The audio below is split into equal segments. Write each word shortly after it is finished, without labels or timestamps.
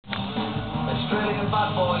Australian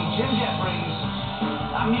bad boy Jim Jeffries,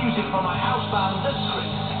 and music from my house band The Script.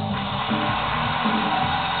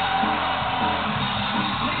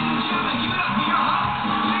 Ladies and gentlemen, give it up for your host,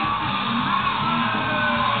 Jason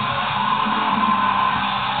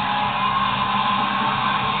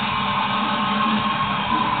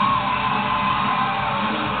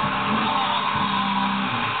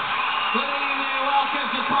Good evening, welcome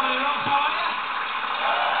to Comedy Rocks, how are you?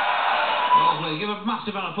 Lovely, give a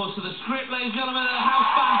massive round of applause to The Script, ladies and gentlemen, and the house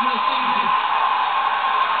band for this evening.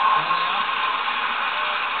 There they are.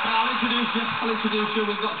 I'll introduce you.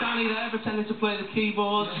 We've got Danny there pretending to play the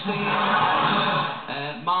keyboard, singing.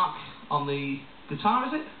 Mark on the guitar,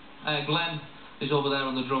 is it? Glenn is over there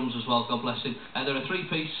on the drums as well, God bless him. They're a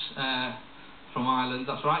three-piece from Ireland,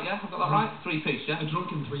 that's right, yeah? I've got that right? Three-piece, yeah? A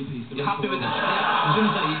drunken three-piece. You're happy with that? Yeah. I was going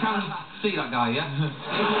to say, you can see that guy, yeah? Usually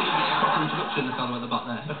you get a proper introduction, the fellow at the back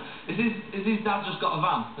there. Is his dad just got a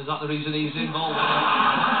van? Is that the reason he's involved? His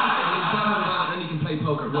dad has a van, and then you can play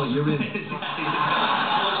poker. Right, you're in.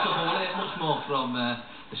 Much more from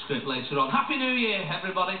The Script later on. Happy New Year,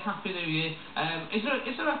 everybody. Happy New Year. Is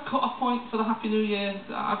there a cut-off point for the Happy New Year?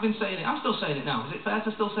 I've been saying it. I'm still saying it now. Is it fair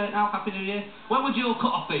to still say it now? Happy New Year. When would your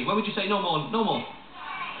cut-off be? When would you say no more? No more.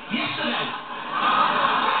 Yesterday.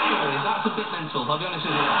 January. That's a bit mental. I'll be honest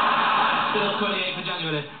with you. Still 28th of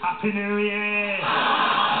January. Happy New Year.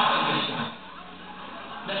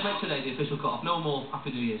 Let's make today the official cut-off. No more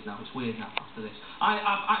Happy New Years now. It's weird now after this. I've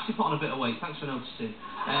actually put on a bit of weight. Thanks for noticing.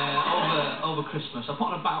 Over Christmas, I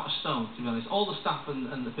put on about a stone, to be honest. All the staff and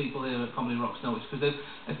the people here at Comedy Rocks noticed, because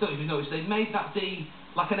I don't know if you've noticed, they've made that D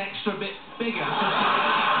like an extra bit bigger.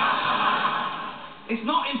 It's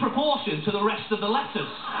not in proportion to the rest of the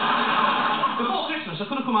letters. Before Christmas, I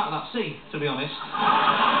could have come out of that C, to be honest.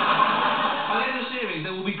 By the end of the series,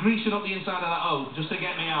 they will be greasing up the inside of that O, just to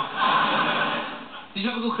get me out. Did you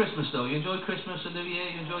have a good Christmas, though? You enjoyed Christmas and New Year?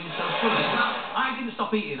 You enjoyed yourself? I didn't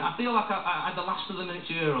stop eating. I feel like I had the last of the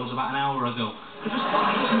miniature Euros about an hour ago. Just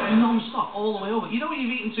non-stop, all the way over. You know when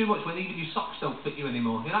you've eaten too much, when even your socks don't fit you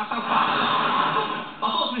anymore? You know, that's how bad it is. I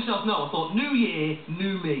thought to myself, no, I thought, New Year,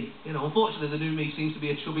 new me. You know, unfortunately, the new me seems to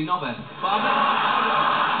be a chubby knobhead.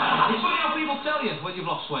 But it's funny how people tell you when you've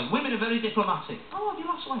lost weight. Women are very diplomatic. Oh, have you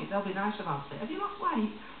lost weight? They'll be nice about it. Have you lost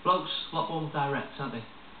weight? Blokes, a lot more direct, aren't they?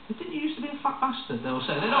 Didn't you used to be a fat bastard? They were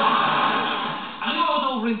saying. They don't. I knew I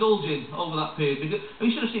was overindulging over that period because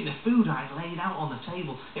you should have seen the food I had laid out on the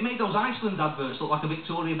table. It made those Iceland adverts look like a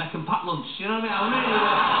Victoria Beckham packed lunch. You know what I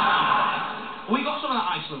mean? We got some of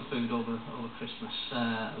that Iceland food over Christmas.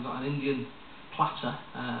 We got an Indian platter,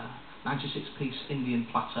 96-piece Indian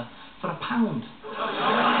platter for £1.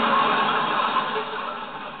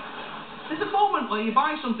 There's a moment where you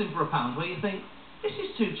buy something for £1 where you think, this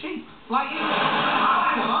is too cheap. Like, you know,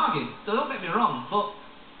 I'm a bargain, so don't get me wrong, but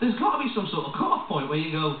there's got to be some sort of cut-off point where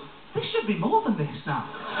you go, this should be more than this now.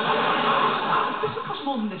 This would cost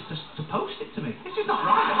more than this to post it to me. This is not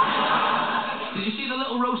right. Did you see the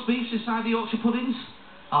little roast beefs inside the Yorkshire puddings?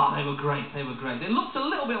 Oh, they were great, they were great. They looked a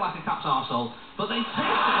little bit like a cat's arsehole, but they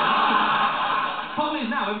tasted amazing. Problem is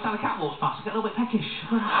now, every time the cat walks past, I get a little bit peckish.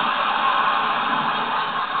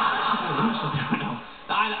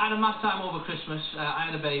 I had a mad time over Christmas. I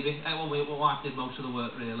had a baby. Well, my wife did most of the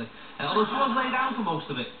work, really. Although she was laid down for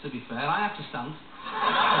most of it, to be fair. I had to stand.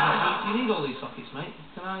 Do you need all these sockets, mate?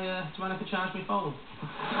 Do you mind if I charge my phone?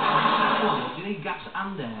 Well, do you need gas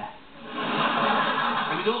and air?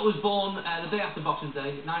 And my daughter was born the day after Boxing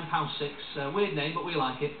Day, £9.6. Weird name, but we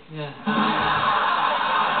like it. Yeah.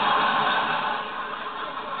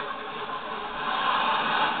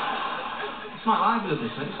 It's my livelihood,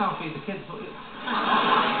 this, mate. It's how I feed the kids.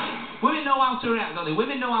 Women know how to react, don't they?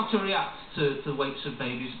 Women know how to react to the weights of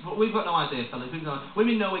babies. But we've got no idea, fellas.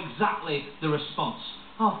 Women know exactly the response.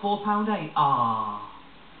 Oh, £4.8. Ah.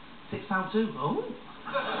 £6.2. Oh.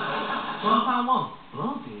 £12.1.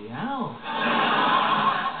 Bloody hell.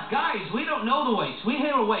 Guys, we don't know the weights. We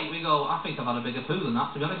hear a weight, we go, I think I've had a bigger poo than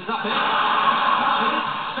that, to be honest. Is that big?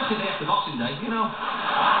 Especially the day after Boxing Day, you know.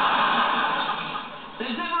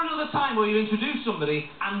 There's never another time where you introduce somebody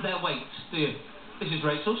and their weight, do you? This is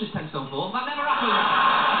Rachel, she's 10 stone 4. That never happens.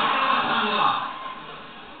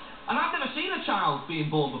 And I've never seen a child being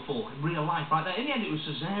born before, in real life, right there. In the end, it was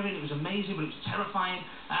cesarean, it was amazing, but it was terrifying.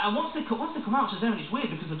 And once they come out cesarean, it's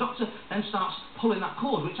weird, because the doctor then starts pulling that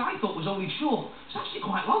cord, which I thought was only short. It's actually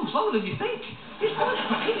quite long, it's longer than you think. He's pulling it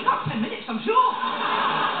for about 10 minutes, I'm sure.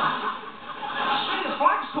 The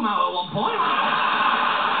flags come out at one point.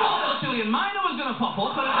 I thought Cillian Minor was going to pop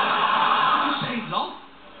up, but it saves on.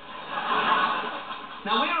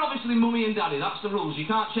 Now, we're obviously mummy and daddy, that's the rules. You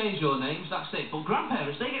can't change your names, that's it. But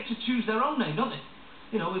grandparents, they get to choose their own name, don't they?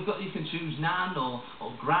 You know, you can choose Nan or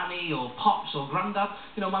Granny or Pops or Grandad.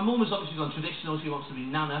 You know, my mum has obviously gone traditional. She wants to be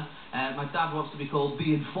Nana. My dad wants to be called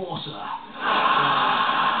the Enforcer.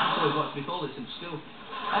 That's all he wants to be called. It's in school.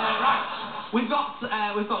 Right, we've got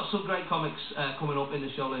some great comics coming up in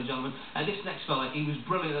the show, ladies and gentlemen. This next fella, he was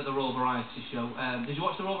brilliant at the Raw Variety show. Did you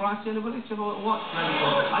watch the Raw Variety, anybody? Did you ever watch? Very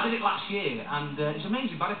cool. I did it last year, and it's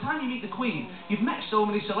amazing. By the time you meet the Queen, you've met so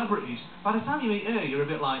many celebrities. By the time you meet her, you're a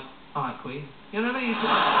bit like, all right, Queen. You know what I mean?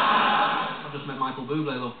 I've just met Michael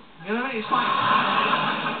Bublé, love. You know what I mean? It's like...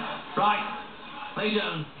 Right. Ladies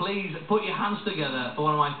and gentlemen, please put your hands together for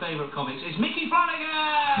one of my favourite comics. It's Mickey Flanagan!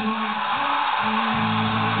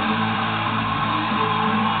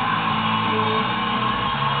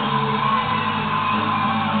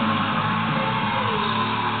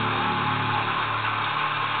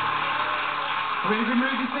 Are we in a good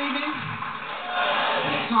mood this evening?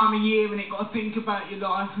 This time of year when you've got to think about your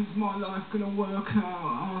life. Is my life going to work out?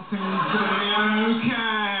 Are things going to be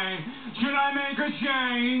okay? Should I make a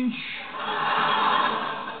change?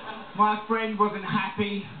 My friend wasn't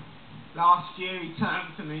happy. Last year he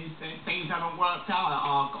turned to me and said, things haven't worked out at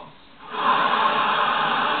Argos.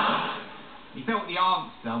 He felt the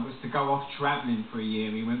answer was to go off travelling for a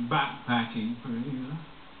year. He went backpacking for a year.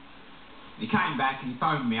 He came back and he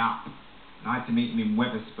phoned me up. And I had to meet him in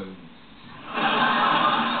Wetherspoons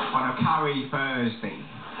on a curry Thursday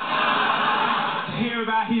to hear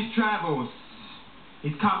about his travels.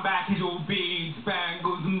 He's come back, he's all beads,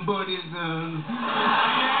 bangles and Buddhism. You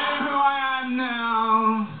know who I am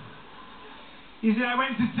now. He said, I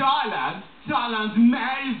went to Thailand. Thailand's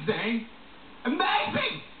amazing.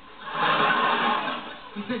 Amazing!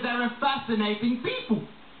 He said, they're a fascinating people.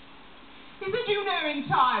 He said, you know in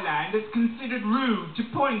Thailand it's considered rude to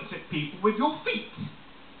point at people with your feet.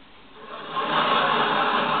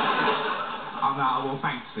 Oh no, well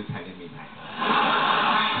thanks for telling me that.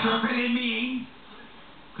 Thanks for filling me in.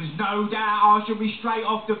 Because no doubt I shall be straight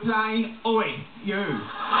off the plane. Oi, you.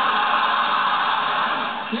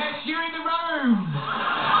 Yes, you're in the room.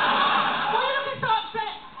 Why are you looking so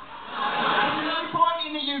upset? There's no point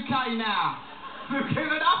in the UK now. We've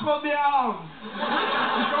given up on the arms.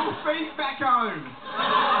 It's all feet back home.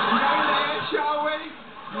 We go there, shall we?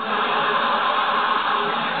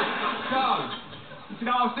 So, he said,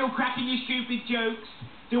 oh, still cracking your stupid jokes,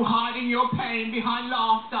 still hiding your pain behind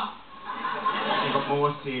laughter. He got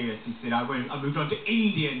more serious. He said, I moved on to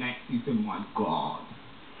India next. He said, my God.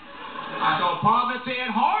 I saw poverty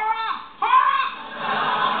and horror!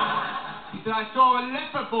 Horror! He said, I saw a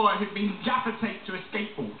leper boy who'd been gaffer taped to a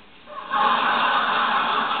skateboard.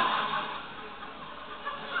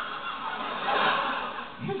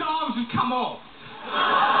 His arms had come off.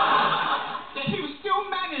 Yet he was still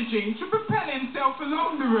managing to propel himself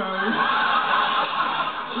along the road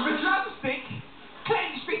with a drumstick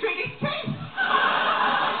clenched between his teeth.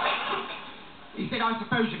 He said, I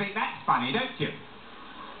suppose you think that's funny, don't you?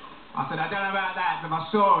 I said, I don't know about that, but if I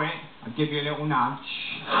saw it, I'd give you a little nudge.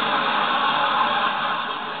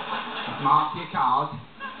 I'd mark your card.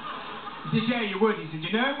 He said, yeah, you would. He said,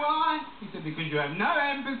 you know why? He said, because you have no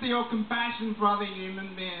empathy or compassion for other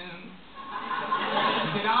human beings. He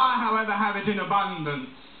said, I, however, have it in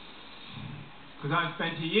abundance. Because I've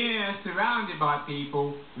spent a year surrounded by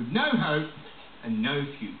people with no hope and no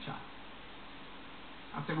future.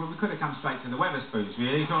 I said, well, we could have come straight to the Wetherspoons,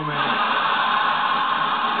 really, couldn't we?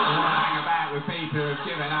 We want to hang about with people who have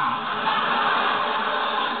given up.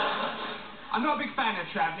 I'm not a big fan of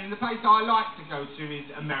travelling. The place I like to go to is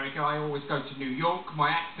America. I always go to New York. My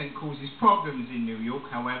accent causes problems in New York.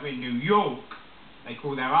 However, in New York, they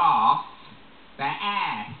call their arse their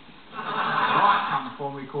ass. Where I come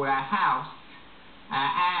from, we call our house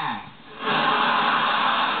our ass.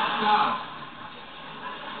 So,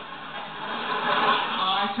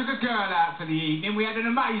 I took a girl out for the evening. We had an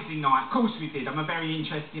amazing night. Of course we did. I'm a very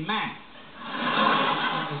interesting man.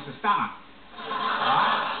 Just a stunner.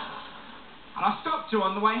 Right? And I stopped her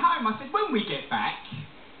on the way home. I said, when we get back,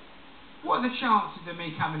 what are the chances of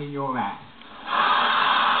me coming in your ass?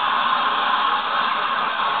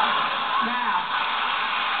 Now,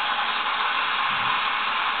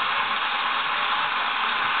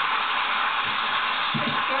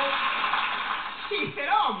 she said,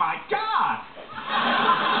 oh my God.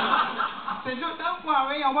 I said, look, don't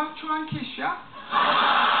worry, I won't try and kiss you.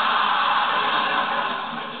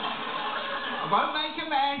 I won't make a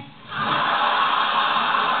mess.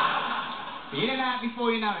 Be in and out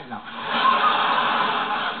before you know it, love.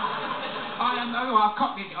 I've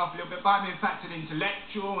copied it off a little bit, but I'm in fact an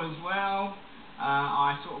intellectual as well.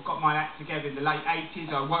 I sort of got my act together in the late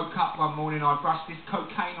 80s. I woke up one morning, I brushed this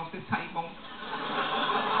cocaine off the table.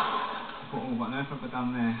 thought, oh, what on earth have I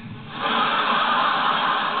done there?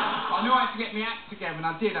 I knew I had to get my act together, and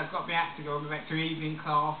I did. I got my act together. I went back to evening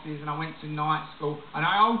classes, and I went to night school, and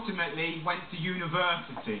I ultimately went to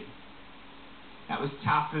university. That was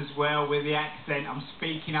tough as well with the accent. I'm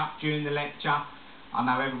speaking up during the lecture. I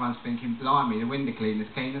know everyone's thinking, blimey, the window cleaner's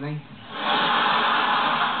keen, isn't he?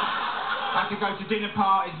 I have to go to dinner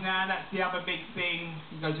parties now. That's the other big thing.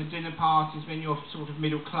 You go to dinner parties when you're sort of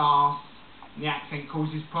middle class, and the accent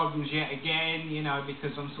causes problems yet again, you know,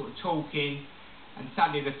 because I'm sort of talking, and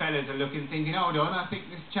suddenly the fellas are looking, thinking, hold on, I think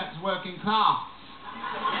this chap's working class.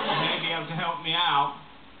 May be able to help me out.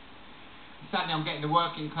 And suddenly I'm getting the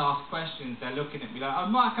working class questions. They're looking at me like, oh,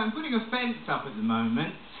 Mike, I'm putting a fence up at the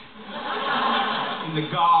moment in the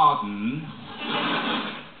garden.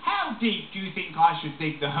 How deep do you think I should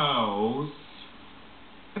dig the holes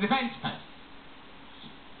for the fence post?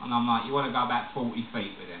 And I'm like, you want to go about 40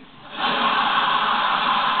 feet with him.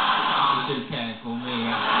 I'm too careful, me. You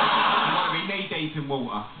want to be knee deep in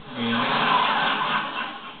water, really.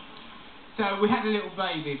 So we had a little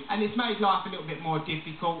baby, and it's made life a little bit more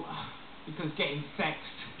difficult because getting sex,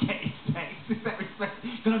 is that respect?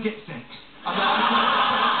 Can I get sex?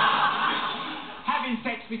 Having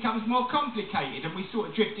sex becomes more complicated, and we sort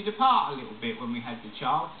of drifted apart a little bit when we had the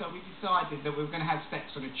child, so we decided that we were going to have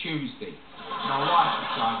sex on a Tuesday. My wife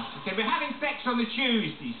decided, she said, we're having sex on a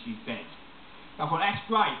Tuesday, she said. So I thought, that's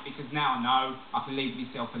great, because now I know I can leave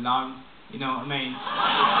myself alone, you know what I mean?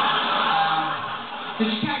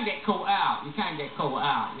 Because you can get caught out, you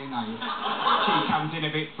know. She comes in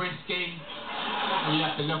a bit frisky, and you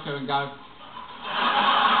have to look at her and go,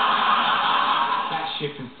 that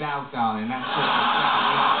ship has sailed, darling, that ship has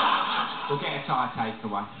sailed. We'll get a Thai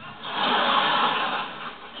takeaway.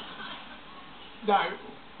 No,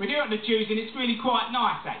 we do it on the Tuesday, and it's really quite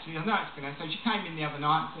nice, actually. I know it's going to. So she came in the other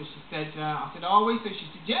night, so she said, I said, are we? So she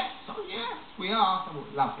said, yes. Oh, yes, we are. So I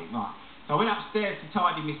thought, lovely, right. So I went upstairs to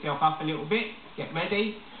tidy myself up a little bit, get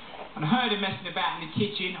ready, and I heard her messing about in the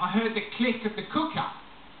kitchen. I heard the click of the cooker,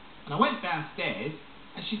 and I went downstairs,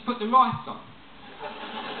 and she's put the rice on.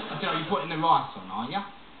 I said, oh, you're putting the rice on, are you?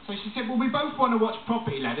 So she said, well, we both want to watch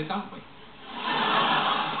Property Ladder, don't we?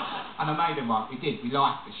 And I made her right, we did. We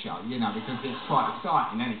liked the show, you know, because it's quite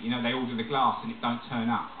exciting, isn't it? You know, they order the glass and it don't turn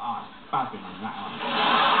up. Oh, it's buzzing on that one.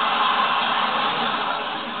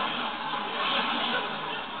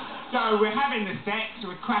 So we're having the sex,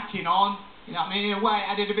 we're cracking on. You know what I mean? In a way, it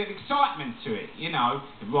added a bit of excitement to it, you know.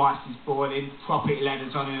 The rice is boiling, Property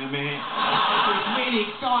Ladder's on in a minute. So it's really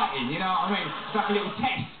exciting, you know what I mean? It's like a little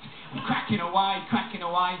test. I'm cracking away,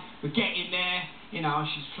 we're getting there, you know,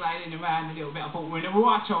 she's flailing around a little bit. I thought, we're in a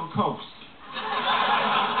right on course.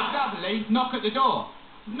 Suddenly, knock at the door.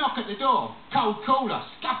 Cold caller,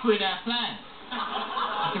 scuppering our plans.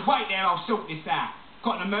 I said, wait there, I'll sort this out.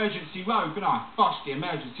 Got an emergency robe, and I? Bosh, the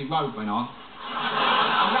emergency robe went on.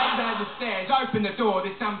 I ran down the stairs, opened the door,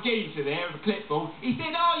 there's some geezer there with a clipboard. He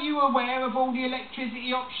said, are you aware of all the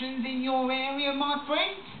electricity options in your area, my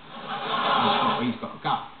friend? I thought, he's got to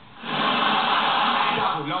go.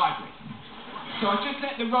 Double lively. So I just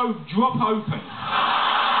let the robe drop open.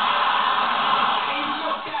 He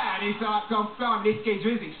looked down, he's like, God, this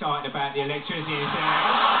geezer is excited about the electricity in his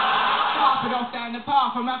area. Carpet off down the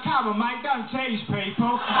path. I'm like, come on, mate, don't tease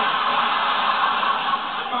people.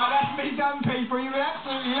 Right, that's me done, people. You were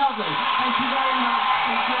absolutely lovely. Thank you very much.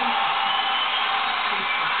 Thank you.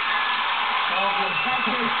 Thank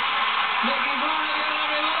you. Let me run it,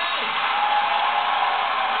 everybody.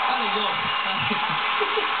 Very good.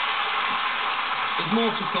 There's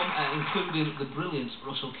more to come, including the brilliant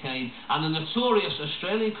Russell Kane and the notorious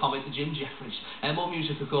Australian comic Jim Jeffries. More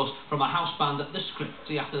music, of course, from a house band, The Script.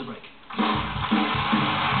 See you after the break.